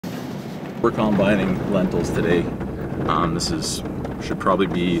We're combining lentils today. Should probably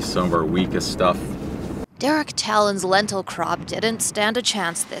be some of our weakest stuff. Derek Talon's lentil crop didn't stand a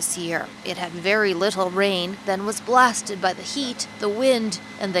chance this year. It had very little rain, then was blasted by the heat, the wind,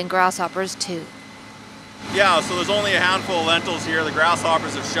 and then grasshoppers too. Yeah, so there's only a handful of lentils here. The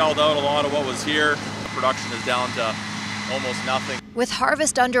grasshoppers have shelled out a lot of what was here. Production is down to almost nothing. With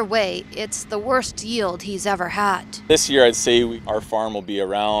harvest underway, it's the worst yield he's ever had. This year I'd say our farm will be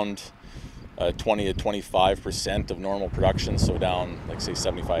around 20 to 25% of normal production, so down like say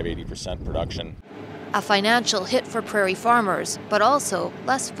 75-80% production. A financial hit for prairie farmers, but also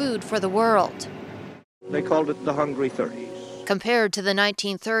less food for the world. They called it the Hungry 30s. Compared to the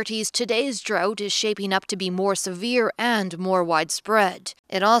 1930s, today's drought is shaping up to be more severe and more widespread.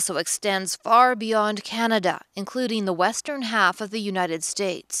 It also extends far beyond Canada, including the western half of the United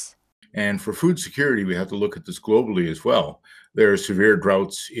States. And for food security, we have to look at this globally as well. There are severe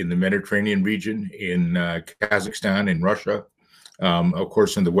droughts in the Mediterranean region, in Kazakhstan, in Russia, of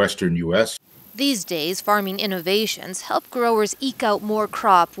course in the western U.S. These days, farming innovations help growers eke out more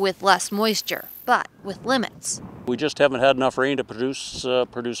crop with less moisture, but with limits. We just haven't had enough rain to produce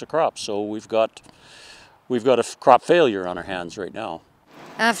a crop, so we've got a crop failure on our hands right now.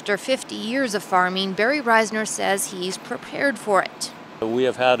 After 50 years of farming, Barry Reisner says he's prepared for it. We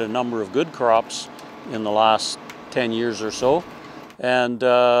have had a number of good crops in the last 10 years or so, and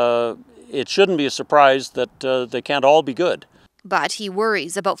it shouldn't be a surprise that they can't all be good. But he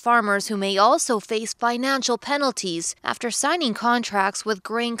worries about farmers who may also face financial penalties after signing contracts with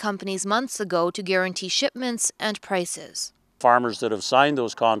grain companies months ago to guarantee shipments and prices. Farmers that have signed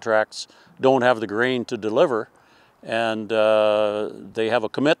those contracts don't have the grain to deliver, and they have a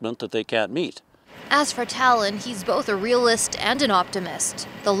commitment that they can't meet. As for Talon, he's both a realist and an optimist.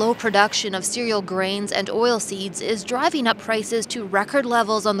 The low production of cereal grains and oilseeds is driving up prices to record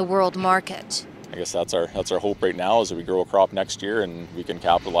levels on the world market. I guess that's our hope right now, is that we grow a crop next year and we can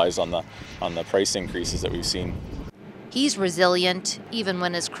capitalize on the price increases that we've seen. He's resilient even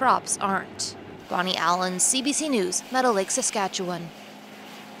when his crops aren't. Bonnie Allen, CBC News, Meadow Lake, Saskatchewan.